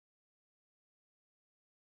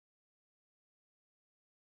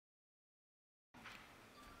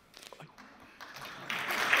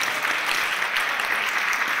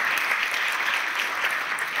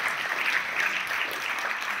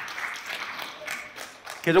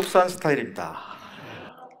개족산 스타일입니다.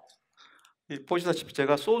 보시다시피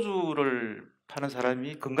제가 소주를 파는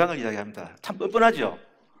사람이 건강을 이야기합니다. 참 뻔뻔하죠?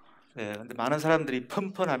 네, 근데 많은 사람들이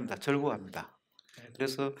펀펀합니다. 즐거워합니다.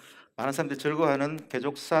 그래서 많은 사람들이 즐거워하는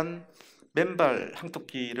개족산 맨발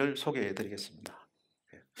황톳길을 소개해 드리겠습니다.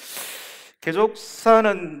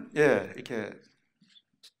 개족산은 이렇게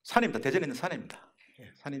산입니다. 대전에 있는 산입니다.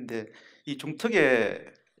 산인데 이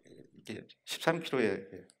중턱에 이렇게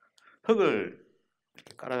 13km의 흙을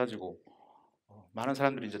이렇게 깔아가지고 많은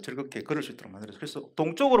사람들이 이제 즐겁게 걸을 수 있도록 만들어서, 그래서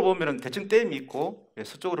동쪽으로 보면은 대청댐이 있고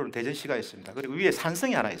서쪽으로는 대전시가 있습니다. 그리고 위에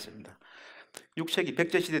산성이 하나 있습니다. 6세기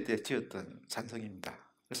백제시대 때 지었던 산성입니다.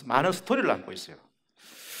 그래서 많은 스토리를 안고 있어요.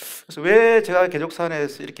 그래서 왜 제가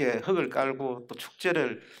개족산에서 이렇게 흙을 깔고 또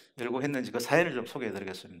축제를 열고 했는지 그 사연을 좀 소개해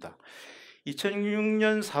드리겠습니다.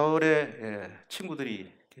 2006년 4월에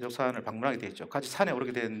친구들이 개족산을 방문하게 됐죠. 같이 산에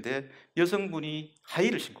오르게 됐는데 여성분이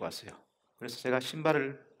하이힐을 신고 왔어요. 그래서 제가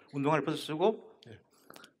운동화를 벗어 쓰고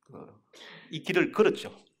이 길을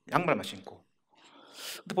걸었죠. 양말만 신고.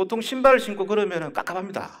 근데 보통 신발을 신고 걸으면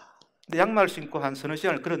깝깝합니다. 근데 양말 신고 한 서너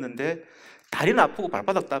시간을 걸었는데 다리는 아프고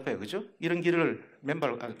발바닥도 아파요. 그죠? 이런 길을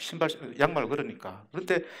양말을 걸으니까.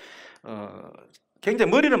 그런데 굉장히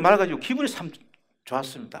머리는 맑아지고 기분이 참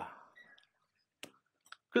좋았습니다.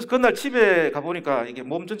 그래서 그날 집에 가보니까 이게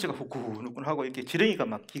몸 전체가 후끈후끈하고 이렇게 지렁이가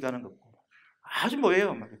막 기가는 거고 아주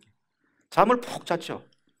뭐예요. 막 이렇게. 잠을 푹 잤죠.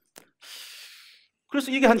 그래서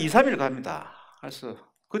이게 한 2, 3일 갑니다. 그래서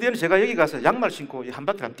그 뒤에는 제가 여기 가서 양말 신고 한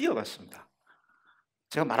바퀴를 한번 뛰어갔습니다.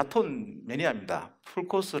 제가 마라톤 매니아입니다.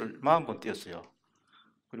 풀코스를 40번 뛰었어요.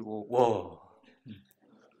 그리고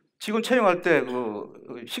지금 채용할 때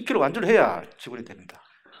 10km 완주를 해야 지원이 됩니다.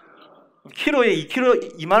 키로에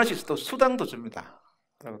 2km 2만 원씩 또 수당도 줍니다.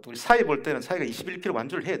 우리 사회 볼 때는 사회가 21km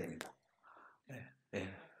완주를 해야 됩니다.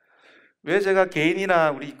 왜 제가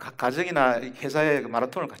개인이나 우리 가정이나 회사에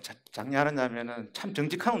마라톤을 장려하느냐면은 참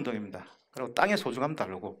정직한 운동입니다. 그리고 땅의 소중함도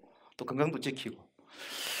알고 또 건강도 지키고.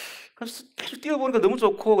 그래서 계속 뛰어보니까 너무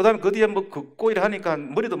좋고, 그 다음에 그 뒤에 뭐 걷고 이래 하니까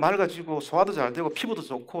머리도 맑아지고 소화도 잘 되고 피부도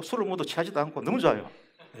좋고 술을 먹어도 취하지도 않고 너무 좋아요.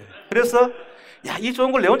 그래서 이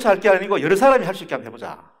좋은 걸 내 혼자 할 게 아니고 여러 사람이 할 수 있게 한번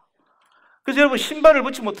해보자. 그래서 여러분, 신발을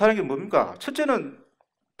벗지 못하는 게 뭡니까? 첫째는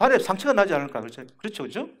발에 상처가 나지 않을까? 그렇죠,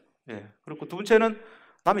 그죠? 그리고 두 번째는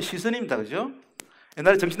남의 시선입니다. 그죠?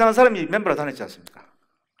 옛날에 정신 나간 사람이 맨발로 다녔지 않습니까?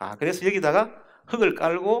 그래서 여기다가 흙을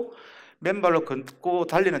깔고 맨발로 걷고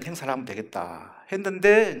달리는 행사를 하면 되겠다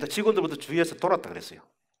했는데, 이제 직원들부터 주위에서 돌았다 그랬어요.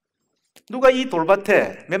 누가 이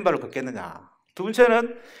돌밭에 맨발로 걷겠느냐? 두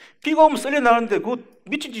번째는 비가 오면 썰려 나는데 그거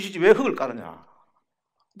미친 짓이지 왜 흙을 깔느냐?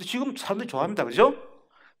 근데 지금 사람들이 좋아합니다. 그죠?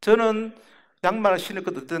 저는 양말을 신을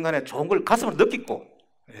것 어떤 간에 좋은 걸 가슴으로 느끼고,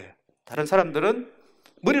 다른 사람들은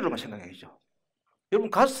머리로만 생각해야죠. 여러분,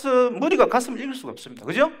 머리가 가슴을 이길 수가 없습니다.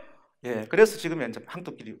 그죠? 그래서 지금 이제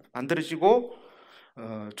황톳길이 만들어지고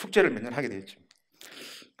축제를 매년 하게 되었죠.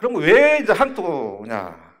 그럼 왜 이제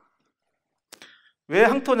황토냐? 왜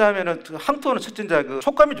황토냐면은, 황토는 첫째 이제 그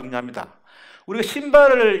촉감이 중요합니다. 우리가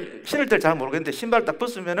신발을 신을 때를 잘 모르겠는데 신발을 딱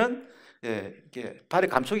벗으면은 이게 발의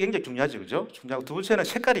감촉이 굉장히 중요하죠, 그죠? 중요하고 두 번째는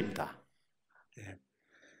색깔입니다.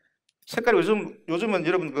 색깔이 요즘은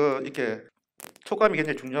여러분 이렇게 촉감이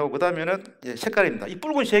굉장히 중요하고, 그 다음에는 색깔입니다. 이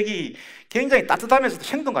붉은색이 굉장히 따뜻하면서도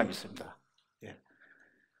생동감이 있습니다.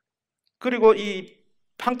 그리고 이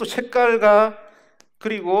황토 색깔과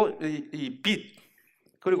그리고 이 빛,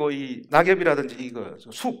 그리고 이 낙엽이라든지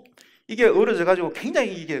숲, 이게 어우러져 가지고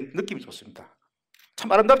굉장히 이게 느낌이 좋습니다.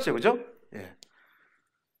 참 아름답죠, 그죠?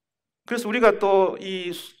 그래서 우리가 또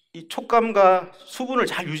이 촉감과 수분을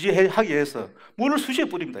잘 유지하기 위해서 물을 수시에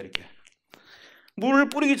뿌립니다. 이렇게 물을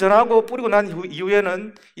뿌리기 전하고 뿌리고 난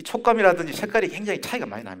이후에는 이 촉감이라든지 색깔이 굉장히 차이가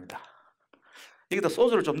많이 납니다. 여기다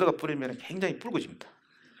소주를 좀 넣어 뿌리면 굉장히 붉어집니다.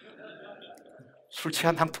 술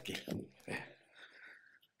취한 황톳길.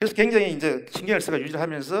 그래서 굉장히 이제 신경을 써서 유지를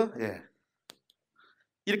하면서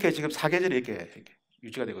이렇게 지금 사계절이 이렇게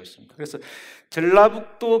유지가 되고 있습니다. 그래서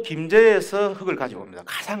전라북도 김제에서 흙을 가져옵니다.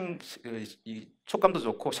 가장 이 촉감도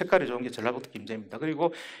좋고 색깔이 좋은 게 전라북도 김제입니다.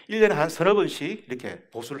 그리고 1년에 한 서너 번씩 이렇게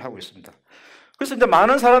보수를 하고 있습니다. 그래서 이제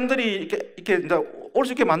많은 사람들이 이렇게 이제 올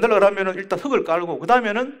수 있게 만들려면 일단 흙을 깔고, 그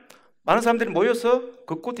다음에는 많은 사람들이 모여서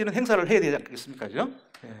걷고 뛰는 행사를 해야 되지 않겠습니까? 그죠?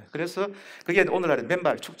 그래서 그게 오늘날의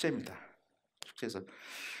맨발 축제입니다. 축제에서.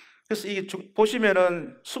 그래서 이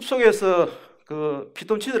보시면은 숲속에서 그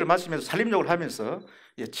피톤치드를 마시면서 산림욕을 하면서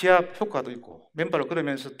지압 효과도 있고, 맨발로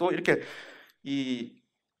걸으면서 또 이렇게 이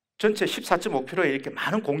전체 14.5km에 이렇게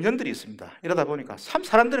많은 공연들이 있습니다. 이러다 보니까 참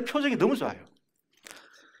사람들의 표정이 너무 좋아요.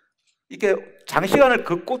 이게 장시간을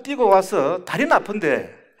걷고 뛰고 와서 다리는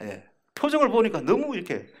아픈데 표정을 보니까 너무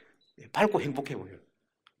이렇게 밝고 행복해 보여요.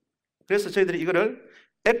 그래서 저희들이 이거를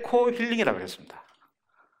에코힐링이라고 했습니다.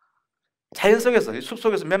 자연 속에서,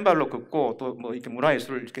 숲속에서 맨발로 걷고 또 뭐 이렇게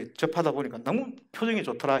문화예술을 이렇게 접하다 보니까 너무 표정이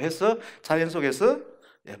좋더라 해서 자연 속에서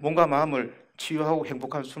몸과 마음을 치유하고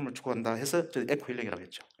행복한 숨을 추구한다 해서 에코힐링이라고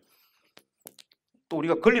했죠. 또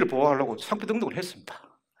우리가 권리를 보호하려고 상표등록을 했습니다.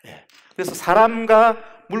 그래서 사람과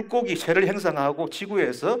물고기, 새를 형상하고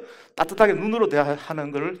지구에서 따뜻하게 눈으로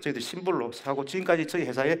대하는 것을 저희들이 심볼로 하고 지금까지 저희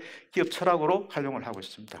회사의 기업 철학으로 활용을 하고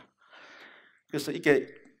있습니다. 그래서 이게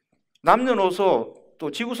남녀노소 또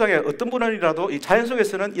지구상의 어떤 분이라도 이 자연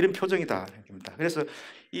속에서는 이런 표정이다. 그래서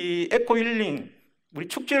이 에코힐링, 우리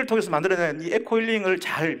축제를 통해서 만들어낸 이 에코힐링을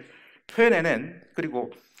잘 표현해낸,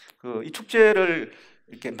 그리고 이 축제를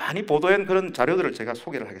이렇게 많이 보도한 그런 자료들을 제가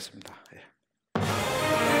소개를 하겠습니다.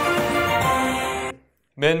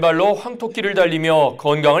 맨발로 황톳길을 달리며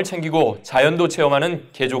건강을 챙기고 자연도 체험하는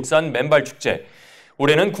개족산 맨발축제.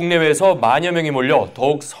 올해는 국내외에서 만여 명이 몰려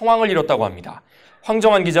더욱 성황을 이뤘다고 합니다.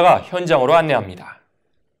 황정환 기자가 현장으로 안내합니다.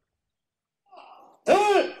 둘,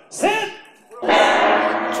 셋!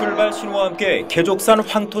 출발 신호와 함께 개족산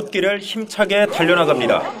황톳길을 힘차게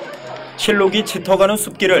달려나갑니다. 실록이 짙어가는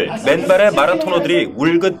숲길을 맨발의 마라토너들이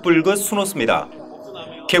울긋불긋 수놓습니다.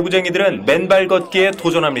 개구쟁이들은 맨발걷기에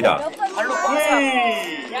도전합니다.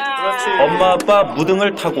 엄마 아빠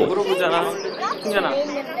무등을 타고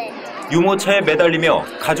유모차에 매달리며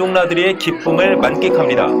가족 나들이의 기쁨을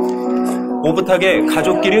만끽합니다. 오붓하게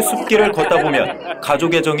가족끼리 숲길을 걷다 보면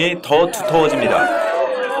가족의 정이 더 두터워집니다.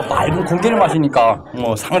 맑은 공기를 마시니까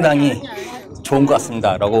상당히 좋은 것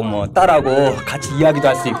같습니다. 라고 딸하고 같이 이야기도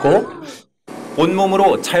할 수 있고,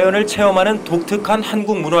 온몸으로 자연을 체험하는 독특한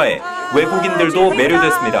한국 문화에 외국인들도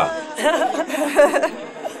매료됐습니다.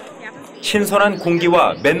 신선한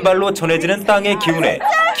공기와 맨발로 전해지는 땅의 기운에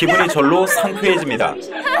기분이 절로 상쾌해집니다.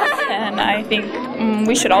 And I think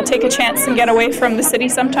we should all take a chance and get away from the city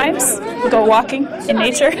sometimes. Go walking in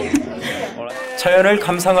nature. 자연을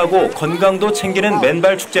감상하고 건강도 챙기는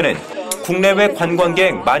맨발 축제는 국내외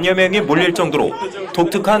관광객 만여 명이 몰릴 정도로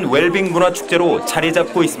독특한 웰빙 문화 축제로 자리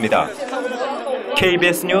잡고 있습니다.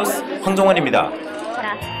 KBS 뉴스 황정환입니다.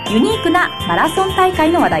 ユニークなマラソン大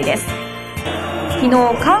会の話題です。昨日、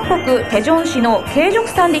韓国テジョン市のケイジョク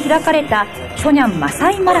山で開かれたチョニャンマ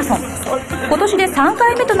サイマラソン。今年で3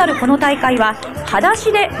回目となるこの大会は、裸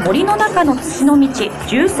足で森の中の土の道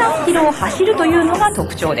13キロを走るというのが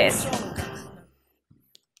特徴です。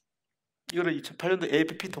 이거는 2008년도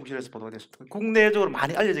AFP 통신에서 보도가 됐습니다. 국내적으로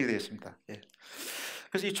많이 알려지게 되었습니다.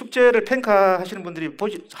 그래서 이 축제를 평가하시는 분들이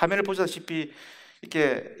화면을 보시다시피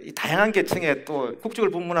이렇게 다양한 계층의 또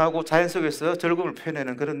국적을 분문하고 자연 속에서 즐거움을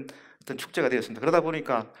표현하는 그런 어떤 축제가 되었습니다. 그러다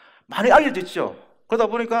보니까 많이 알려졌죠. 그러다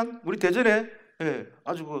보니까 우리 대전에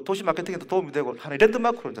아주 도시 마케팅에도 도움이 되고 하나의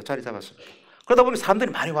랜드마크로 자리 잡았습니다. 그러다 보니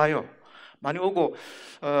사람들이 많이 와요. 많이 오고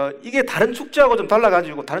이게 다른 축제하고 좀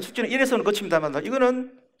달라가지고, 다른 축제는 이래서는 거칩니다만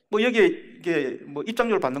이거는 뭐 여기에 이게 뭐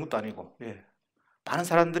입장료를 받는 것도 아니고 많은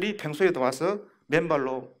사람들이 평소에도 와서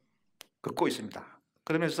맨발로 걷고 있습니다.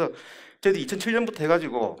 그러면서 저희도 2007년부터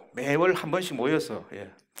해가지고 매월 한 번씩 모여서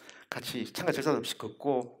같이 참가 절차 없이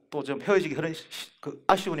걷고, 또 좀 헤어지기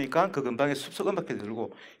아쉬우니까 그 근방에 숲속음악회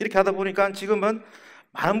들고 이렇게 하다 보니까 지금은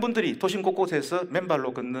많은 분들이 도심 곳곳에서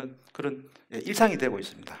맨발로 걷는 그런 일상이 되고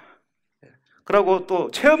있습니다. 그리고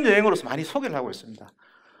또 체험 여행으로서 많이 소개를 하고 있습니다.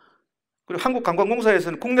 그리고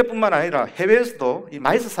한국관광공사에서는 국내뿐만 아니라 해외에서도 이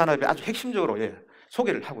마이스 산업에 아주 핵심적으로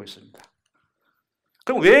소개를 하고 있습니다.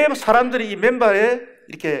 그럼 왜 사람들이 이 맨발에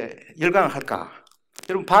이렇게 열광을 할까?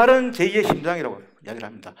 여러분, 발은 제2의 심장이라고 이야기를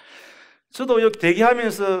합니다. 저도 여기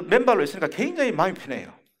대기하면서 맨발로 있으니까 굉장히 마음이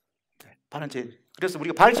편해요. 발은 그래서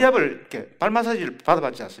우리가 발 지압을 이렇게 발 마사지를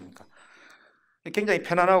받아봤지 않습니까? 굉장히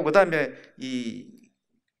편안하고, 그 다음에 이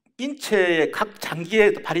인체의 각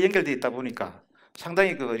장기에 발이 연결되어 있다 보니까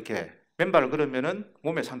상당히 이렇게 맨발을 걸으면은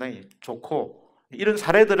몸에 상당히 좋고, 이런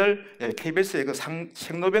사례들을 KBS의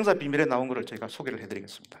생로병사 비밀에 나온 것을 저희가 소개를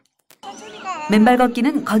해드리겠습니다. 맨발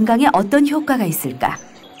걷기는 건강에 어떤 효과가 있을까?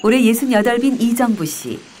 올해 68인 이정부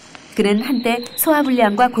씨. 그는 한때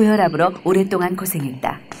소화불량과 고혈압으로 오랫동안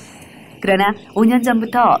고생했다. 그러나 5년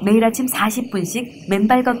전부터 매일 아침 40분씩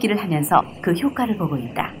맨발 걷기를 하면서 그 효과를 보고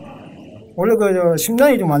있다. 원래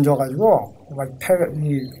심장이 좀 안 좋아가지고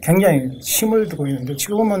굉장히 힘을 들고 있는데,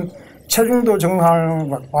 지금은 체중도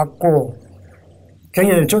정상왔고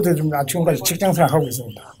굉장히 저도 좀 지금까지 직장생활 하고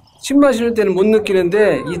있습니다. 신발 신을 때는 못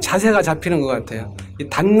느끼는데 이 자세가 잡히는 것 같아요. 이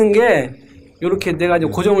닿는 게 이렇게 내가 이제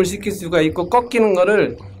고정을 시킬 수가 있고, 꺾이는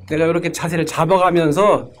거를 내가 이렇게 자세를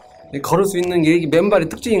잡아가면서 걸을 수 있는 게 맨발의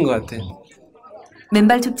특징인 것 같아요.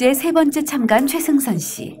 맨발 축제에 3번째 참가한 최승선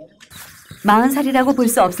씨. 40살이라고 볼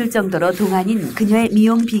수 없을 정도로 동안인 그녀의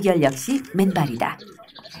미용 비결 역시 맨발이다.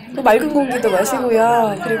 또 맑은 공기도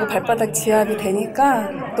마시고요. 그리고 발바닥 지압이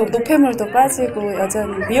되니까 또 노폐물도 빠지고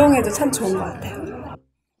여전히 미용에도 참 좋은 것 같아요.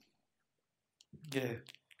 예.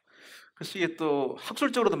 그래서 이게 또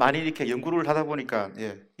학술적으로도 많이 이렇게 연구를 하다 보니까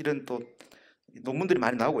이런 또 논문들이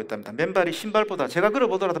많이 나오고 있답니다. 맨발이 신발보다 제가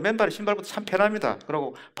걸어보더라도 맨발이 신발보다 참 편합니다.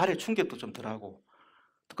 그리고 발에 충격도 좀 덜하고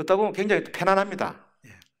걷다 보면 굉장히 또 편안합니다.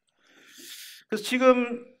 그래서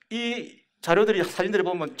지금 이 자료들이 사진들을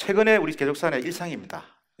보면 최근에 우리 개족산의 일상입니다.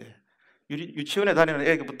 유치원에 다니는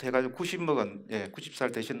애기부터 해가지고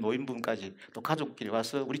 90살 되신 노인분까지 또 가족끼리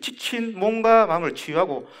와서 우리 지친 몸과 마음을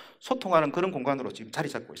치유하고 소통하는 그런 공간으로 지금 자리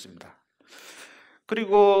잡고 있습니다.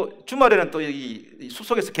 그리고 주말에는 또 이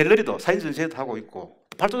숲속에서 갤러리도 사진 전시회도 하고 있고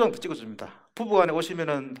발도장도 찍어줍니다. 부부간에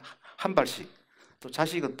오시면은 한 발씩, 또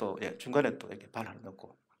자식은 또 중간에 또 이렇게 발 하나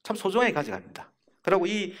넣고 참 소중하게 가져갑니다. 그리고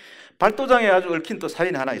이 발도장에 아주 얽힌 또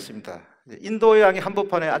사진이 하나 있습니다. 인도양의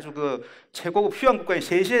한복판에 아주 그 최고급 휴양 국가인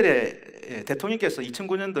세이셸의 대통령께서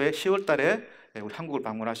 2009년도에 10월 달에 우리 한국을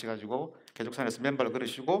방문하셔가지고 개족산에서 맨발을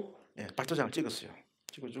걸으시고 발도장을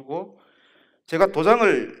찍어주고 제가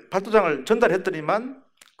발도장을 전달했더니만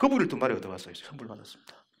거북이를 2마리 얻어왔어요. 선물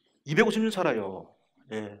받았습니다. 250년 살아요.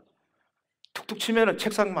 툭툭 치면은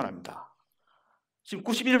책상만 합니다. 지금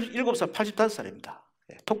 97살, 85살입니다.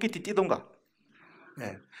 토끼띠 띠동갑.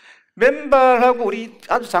 맨발하고 우리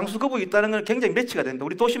아주 장수 거북이 있다는 건 굉장히 매치가 된다.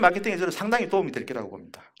 우리 도시 마케팅에서는 상당히 도움이 될 거라고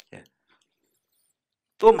봅니다.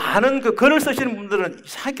 또 많은 그 글을 쓰시는 분들은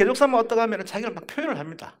개족산만 왔다가 하면 자기를 막 표현을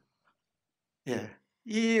합니다.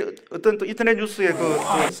 이 어떤 또 인터넷 뉴스의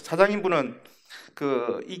그 사장님분은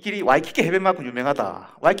이 길이 와이키키 해변만큼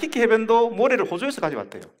유명하다. 와이키키 해변도 모래를 호주에서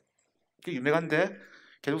가져왔대요. 그게 유명한데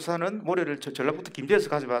개족산은 모래를 전라북도 김제에서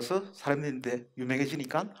가져와서 사람들인데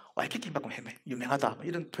유명해지니까 와이키키만큼 유명하다.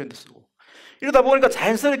 이런 표현도 쓰고. 이러다 보니까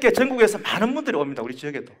자연스럽게 전국에서 많은 분들이 옵니다. 우리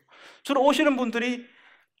지역에도. 주로 오시는 분들이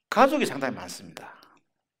가족이 상당히 많습니다.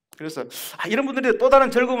 그래서 이런 분들이 또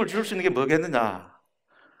다른 즐거움을 줄 수 있는 게 뭐겠느냐.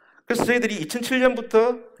 그래서 저희들이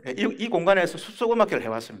 2007년부터 이 공간에서 숲속음악회를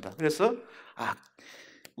해왔습니다. 그래서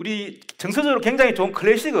우리 정서적으로 굉장히 좋은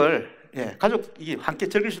클래식을 가족이 함께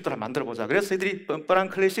즐길 수 있도록 만들어보자. 그래서 저희들이 뻔뻔한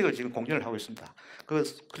클래식을 지금 공연을 하고 있습니다. 그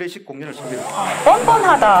클래식 공연을 준비했습니다.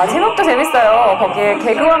 뻔뻔하다. 제목도 재밌어요. 거기에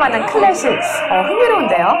개그와 많은 클래식.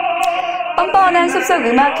 흥미로운데요. 뻔뻔한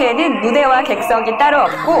숲속음악회에는 무대와 객석이 따로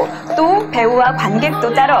없고 또 배우와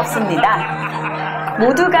관객도 따로 없습니다.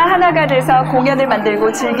 모두가 하나가 돼서 공연을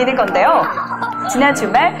만들고 즐기는 건데요. 지난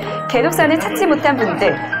주말 개족산을 찾지 못한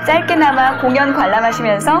분들 짧게나마 공연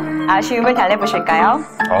관람하시면서 아쉬움을 달래보실까요?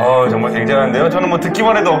 정말 굉장한데요. 저는 뭐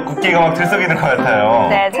듣기만 해도 걷기가 막 들썩이는 것 같아요.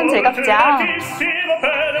 네, 참 즐겁죠.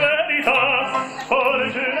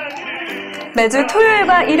 매주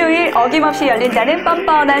토요일과 일요일 어김없이 열린다는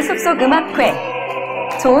뻔뻔한 숲속음악회.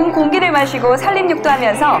 좋은 공기를 마시고 산림욕도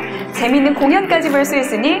하면서 재밌는 공연까지 볼 수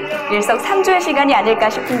있으니 일석삼조의 시간이 아닐까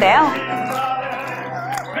싶은데요.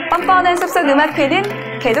 뻔뻔한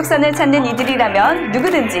숲속음악회는 개족산을 찾는 이들이라면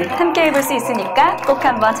누구든지 함께 해볼 수 있으니까 꼭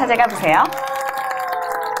한번 찾아가 보세요.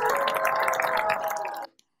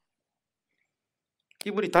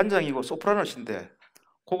 이분이 단장이고 소프라노신데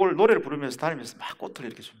그걸 노래를 부르면서 다니면서 막 꽃을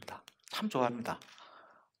이렇게 줍니다. 참 좋아합니다.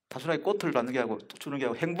 단순하게 꽃을 받는 게 아니고 주는 게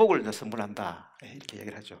아니고 행복을 선물한다 이렇게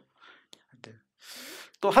얘기를 하죠.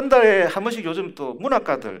 또 한 달에 한 번씩 요즘 또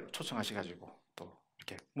문학가들 초청하셔가지고 또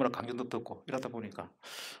이렇게 문학 강연도 듣고 이러다 보니까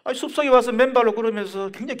숲속에 와서 맨발로 걸으면서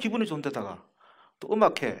굉장히 기분이 좋은데다가 또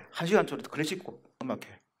음악회 1시간짜리 클래식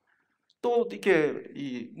음악회 또 이렇게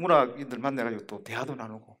이 문학인들 만나가지고 또 대화도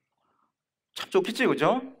나누고 참 좋겠지,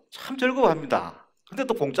 그죠? 참 즐거워합니다. 근데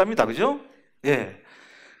또 공짜입니다, 그죠?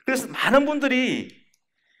 그래서 많은 분들이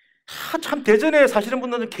참 대전에 사시는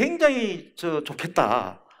분들은 굉장히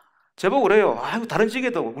좋겠다. 제보고 그래요. 다른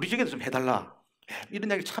지역에도 우리 지역에도 좀 해달라. 이런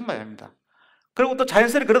이야기 참 많이 합니다. 그리고 또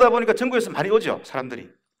자연스레 그러다 보니까 전국에서 많이 오죠. 사람들이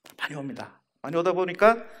많이 옵니다. 많이 오다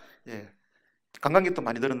보니까 관광객도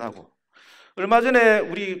많이 늘어나고 얼마 전에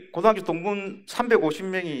우리 고등학교 동문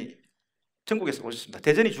 350명이 전국에서 오셨습니다.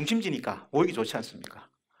 대전이 중심지니까 모이기 좋지 않습니까?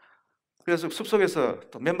 그래서 숲속에서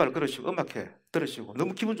또 맨발을 걸으시고 음악회 들으시고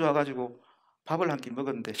너무 기분 좋아가지고 밥을 한 끼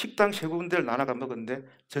먹었는데 식당 세 군데를 나눠가 먹었는데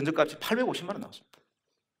전적값이 850만 원 나왔습니다.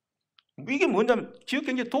 이게 뭐냐면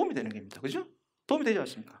지역경제에 도움이 되는 겁니다. 그죠? 도움이 되지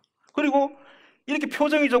않습니까? 그리고 이렇게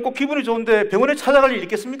표정이 좋고 기분이 좋은데 병원에 찾아갈 일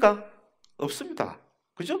있겠습니까? 없습니다.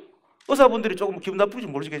 그죠? 의사분들이 조금 기분 나쁘지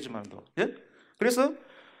모르시겠지만도. 그래서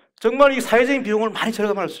정말 이 사회적인 비용을 많이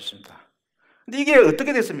절감할 수 있습니다. 근데 이게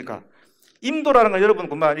어떻게 됐습니까? 임도라는 건 여러분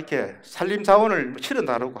그만 이렇게 산림자원을 실어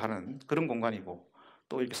나르고 하는 그런 공간이고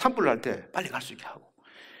또 이렇게 산불 날 때 빨리 갈 수 있게 하고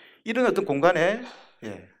이런 어떤 공간에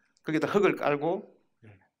거기다 흙을 깔고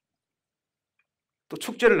또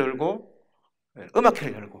축제를 열고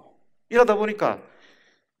음악회를 열고 이러다 보니까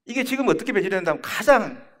이게 지금 어떻게 변질된다면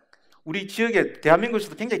가장 우리 지역의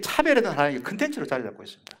대한민국에서도 굉장히 차별화된 하나의 컨텐츠로 자리 잡고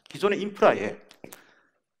있습니다. 기존의 인프라를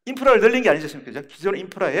늘린 게 아니지 않습니까? 기존의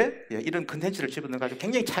인프라에 이런 컨텐츠를 집어넣어가지고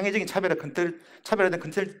굉장히 창의적인 차별화된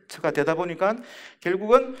컨텐츠가 되다 보니까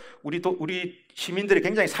결국은 우리 시민들의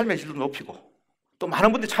굉장히 삶의 질도 높이고 또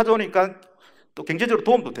많은 분들이 찾아오니까 또 경제적으로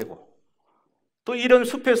도움도 되고 또 이런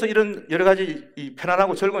숲에서 이런 여러 가지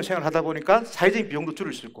편안하고 즐거운 생활을 하다 보니까 사회적인 비용도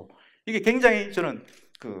줄일 수 있고 이게 굉장히 저는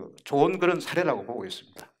좋은 그런 사례라고 보고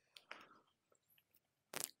있습니다.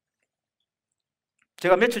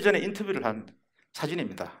 제가 며칠 전에 인터뷰를 한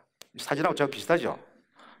사진입니다. 사진하고 제가 비슷하죠?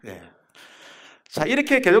 예. 자,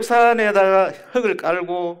 이렇게 개족산에다가 흙을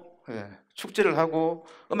깔고 축제를 하고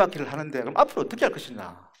음악회를 하는데 그럼 앞으로 어떻게 할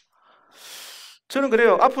것이냐? 저는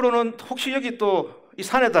그래요. 앞으로는 혹시 여기 또 이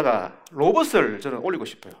산에다가 로봇을 저는 올리고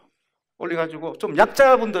싶어요. 올려가지고 좀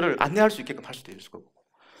약자분들을 안내할 수 있게끔 할 수도 있을 거고.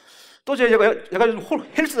 또 제가 요즘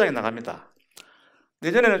헬스장에 나갑니다.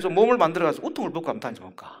 내년에는 좀 몸을 만들어가지고 우통을 벗고 한번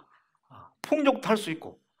다녀볼까. 풍족도 할 수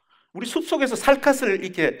있고. 우리 숲속에서 살갗을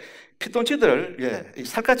이렇게 피톤치드를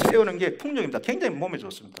살갗이 세우는 게 풍족입니다. 굉장히 몸에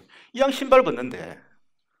좋습니다. 이왕 신발 벗는데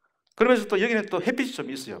그러면서 또 여기는 또 햇빛이 좀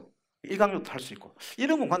있어요. 일광욕도 할 수 있고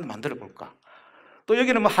이런 공간도 만들어 볼까. 또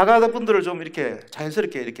여기는 뭐 하가분들을 좀 이렇게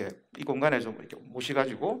자연스럽게 이렇게 이 공간에 좀 이렇게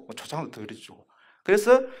모셔가지고 초상도 드려주고.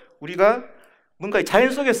 그래서 우리가 뭔가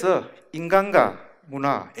자연 속에서 인간과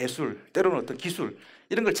문화, 예술, 때로는 어떤 기술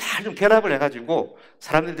이런 걸 잘 좀 결합을 해가지고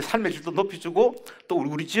사람들의 삶의 질도 높여주고 또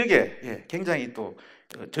우리 지역에 굉장히 또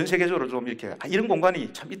전 세계적으로 좀 이렇게 이런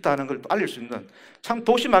공간이 참 있다는 걸 또 알릴 수 있는 참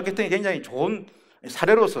도시 마케팅이 굉장히 좋은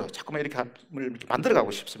사례로서 자꾸만 이렇게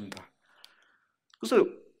만들어가고 싶습니다. 그래서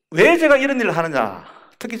왜 제가 이런 일을 하느냐?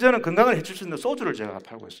 특히 저는 건강을 해줄 수 있는 소주를 제가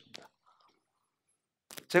팔고 있습니다.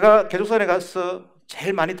 제가 개족산에 가서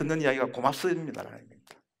제일 많이 듣는 이야기가 고맙습니다라는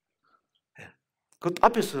얘기입니다. 그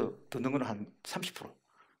앞에서 듣는 건 한 30%,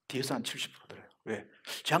 뒤에서 한 70% 들어요. 왜?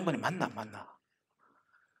 저 양반이 맞나 안 맞나?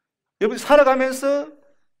 여러분 살아가면서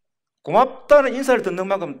고맙다는 인사를 듣는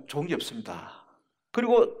만큼 좋은 게 없습니다.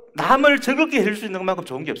 그리고 남을 즐겁게 해줄 수 있는 만큼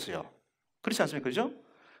좋은 게 없어요. 그렇지 않습니까? 그죠?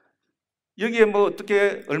 여기에 뭐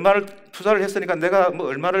어떻게 얼마를 투자를 했으니까 내가 뭐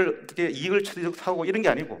얼마를 어떻게 이익을 취득하고 이런 게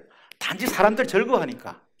아니고 단지 사람들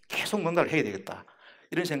즐거워하니까 계속 뭔가를 해야 되겠다.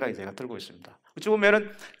 이런 생각이 제가 들고 있습니다. 어찌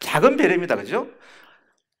보면은 작은 배려입니다. 그죠?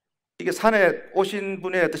 이게 산에 오신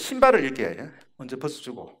분의 어떤 신발을 이렇게 먼저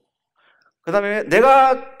벗어주고, 그 다음에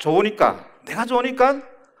내가 좋으니까,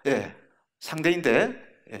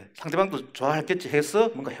 상대방도 좋아했겠지 해서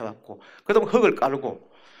뭔가 해왔고, 그 다음에 흙을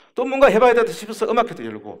깔고, 또 뭔가 해봐야 되겠다 싶어서 음악회도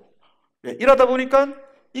열고, 이러다 보니까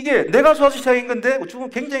이게 내가 좋아서 시작인 건데, 어찌 보면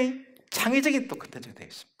굉장히 창의적인 또 컨텐츠가 되어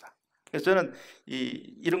있습니다. 그래서 저는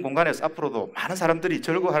이런 공간에서 앞으로도 많은 사람들이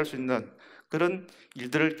즐거워할 수 있는 그런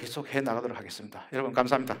일들을 계속 해 나가도록 하겠습니다. 여러분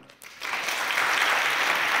감사합니다.